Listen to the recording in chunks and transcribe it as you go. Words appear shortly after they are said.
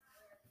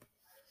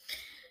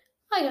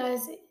Hi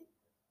guys,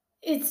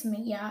 it's me.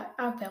 Yeah,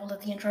 I failed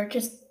at the intro.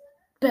 Just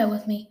bear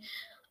with me.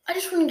 I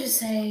just wanted to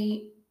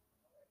say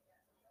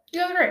you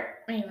guys are great.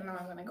 Even though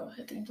I'm gonna go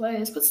ahead and play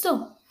this, but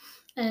still.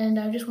 And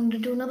I just wanted to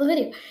do another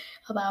video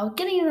about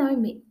getting to know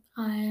me.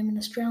 I am an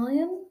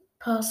Australian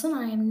person.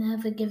 I am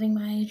never giving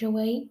my age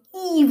away,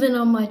 even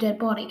on my dead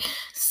body.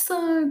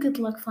 So good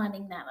luck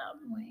finding that out.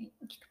 Wait,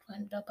 you can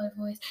find it up by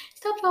voice.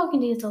 Stop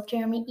talking to yourself,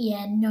 Jeremy.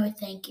 Yeah, no,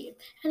 thank you.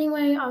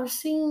 Anyway, I was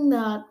seeing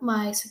that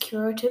my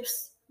secure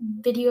tips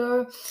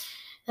video.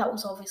 That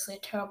was obviously a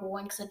terrible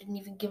one because I didn't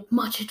even give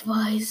much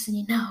advice,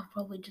 and I'm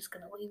probably just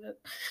gonna leave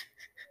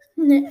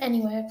it.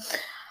 Anyway,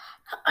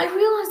 I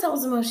realized that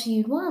was the most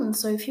viewed one,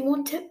 so if you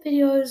want tip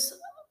videos,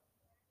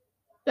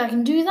 I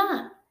can do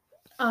that.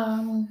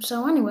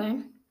 So anyway,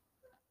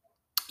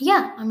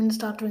 yeah, I'm gonna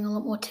start doing a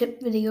lot more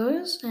tip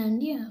videos,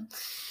 and yeah.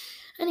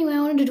 Anyway, I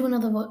wanted to do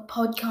another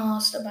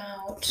podcast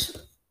about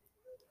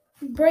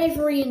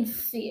bravery and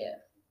fear.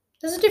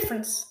 There's a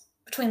difference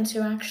between the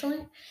two,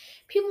 actually.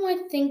 People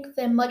might think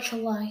they're much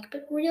alike,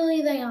 but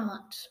really they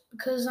aren't,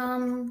 because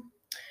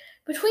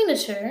between the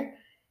two,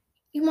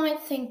 you might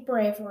think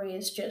bravery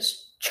is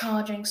just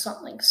charging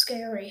something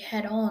scary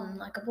head on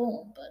like a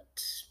bull, but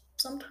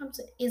sometimes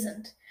it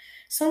isn't.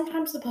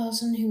 Sometimes the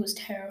person who is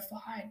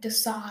terrified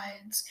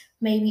decides,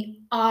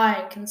 maybe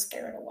I can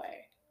scare it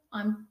away.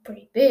 I'm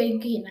pretty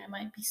big, it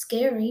might be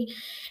scary,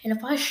 and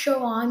if I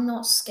show I'm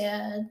not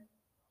scared,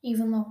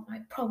 even though I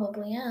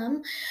probably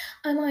am,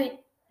 I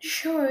might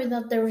show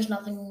that there is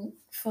nothing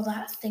for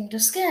that thing to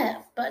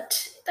scare,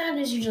 but that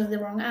is usually the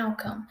wrong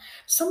outcome.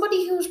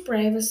 Somebody who's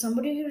brave is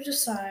somebody who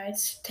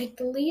decides to take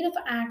the lead of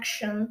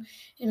action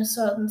in a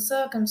certain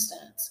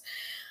circumstance.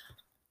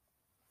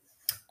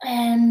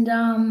 And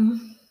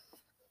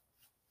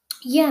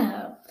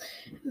yeah,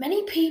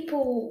 many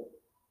people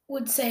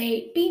would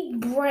say, "Be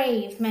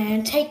brave,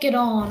 man. Take it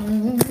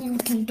on. You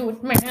can do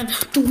it, man.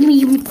 Do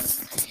me."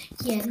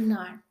 Yeah,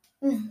 no.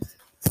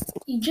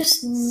 You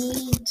just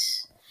need.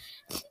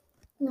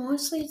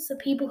 Mostly it's the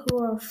people who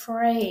are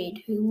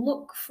afraid, who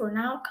look for an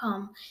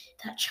outcome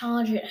that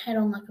charge it head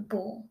on like a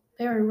bull.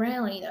 Very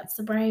rarely that's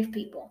the brave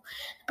people.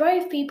 The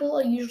brave people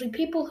are usually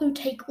people who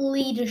take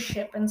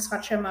leadership in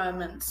such a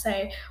moment.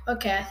 Say,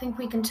 okay, I think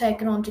we can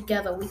take it on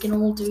together. We can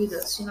all do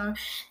this.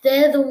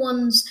 They're the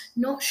ones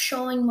not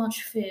showing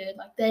much fear.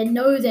 Like they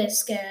know they're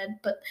scared,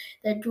 but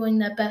they're doing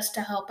their best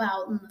to help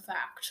out in the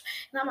fact.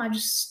 And that might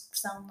just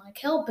sound like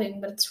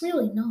helping, but it's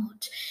really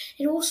not.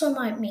 It also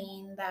might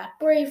mean that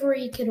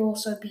bravery could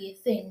also be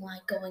a thing,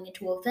 like going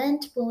into an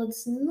event. Well,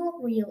 it's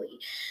not really.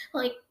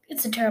 Like,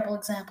 it's a terrible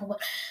example, but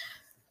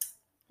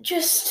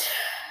just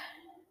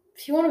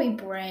if you want to be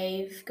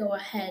brave, go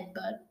ahead,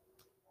 but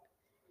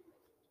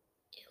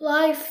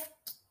life,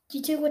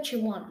 you do what you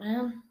want,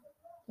 man.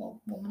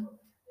 Well, woman,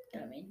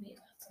 don't mean me.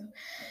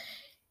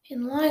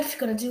 In life, you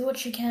gotta do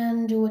what you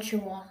can, do what you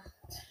want.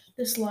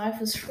 This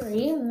life is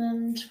free,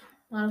 and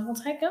might as well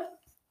take it.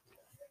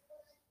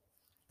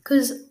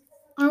 Because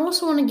I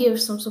also want to give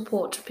some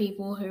support to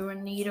people who are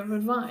in need of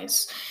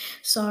advice.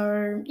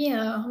 So,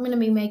 yeah, I'm going to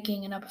be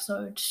making an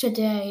episode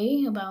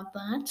today about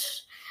that,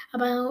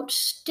 about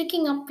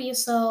sticking up for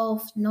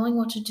yourself, knowing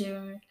what to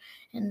do.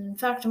 And in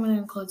fact, I'm going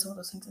to include some of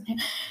those things in here.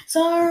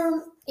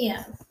 So,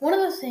 yeah, one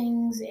of the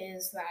things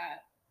is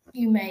that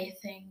you may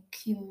think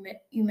you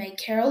may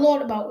care a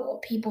lot about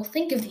what people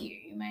think of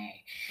you.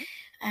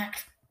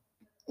 Act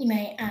you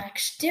may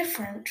act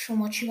different from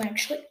what you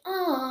actually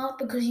are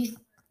because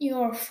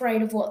you're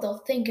afraid of what they'll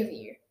think of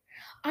you.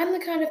 I'm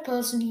the kind of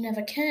person who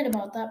never cared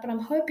about that, but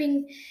I'm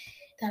hoping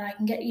that I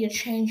can get you to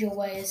change your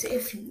ways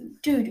if you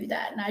do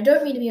that. And I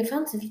don't mean to be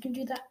offensive, you can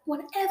do that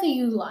whenever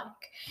you like.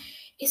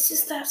 It's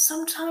just that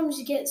sometimes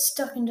you get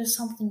stuck into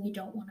something you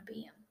don't want to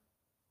be in.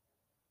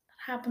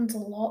 That happens a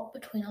lot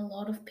between a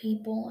lot of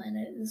people, and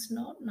it is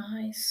not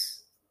nice.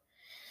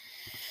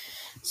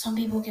 Some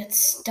people get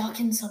stuck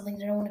in something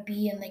they don't want to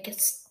be in. They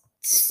get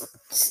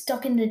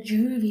stuck in the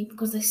juvie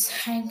because they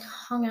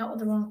hung out with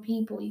the wrong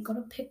people. You got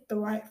to pick the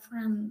right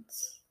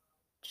friends.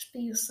 Just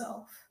be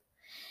yourself.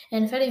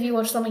 And if any of you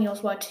watch Something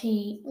Else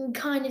YT, I'm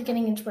kind of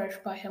getting inspiration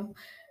by him.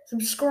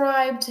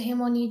 Subscribe to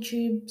him on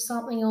YouTube,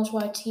 Something Else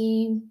YT.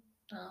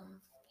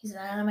 He's an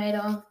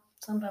animator.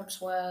 Sometimes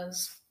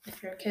swears.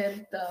 If you're a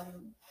kid,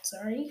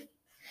 sorry.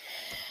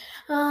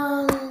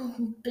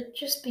 But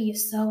just be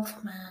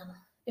yourself, man.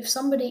 If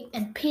somebody,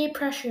 and peer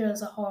pressure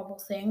is a horrible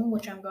thing,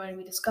 which I'm going to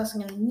be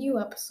discussing in a new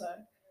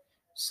episode.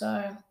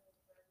 So,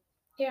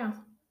 yeah,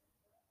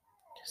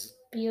 just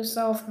be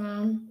yourself,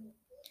 man.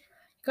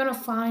 You're gonna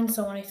find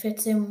someone who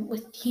fits in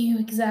with you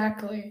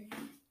exactly.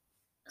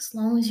 As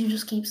long as you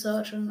just keep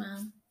searching,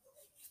 man.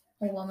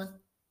 Or woman.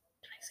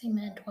 Did I say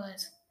man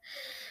twice?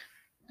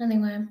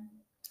 Anyway, I'm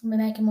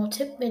making more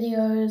tip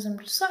videos. I'm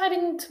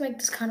deciding to make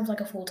this kind of like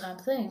a full-time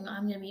thing.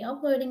 I'm gonna be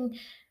uploading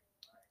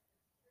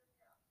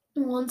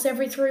once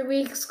every 3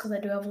 weeks because I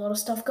do have a lot of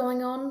stuff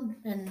going on,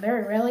 and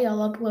very rarely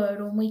I'll upload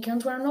on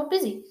weekends where I'm not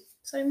busy.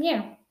 So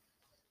yeah,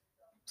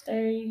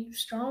 stay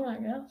strong, I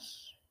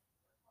guess.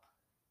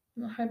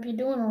 I hope you're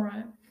doing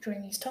alright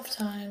during these tough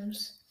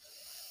times.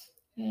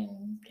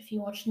 And if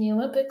you watch the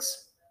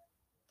Olympics,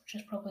 which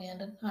has probably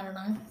ended, I don't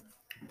know.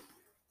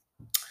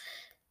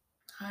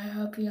 I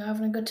hope you're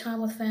having a good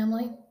time with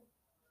family,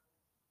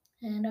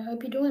 and I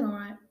hope you're doing all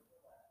right.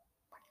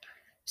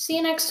 See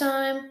you next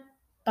time.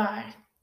 Bye.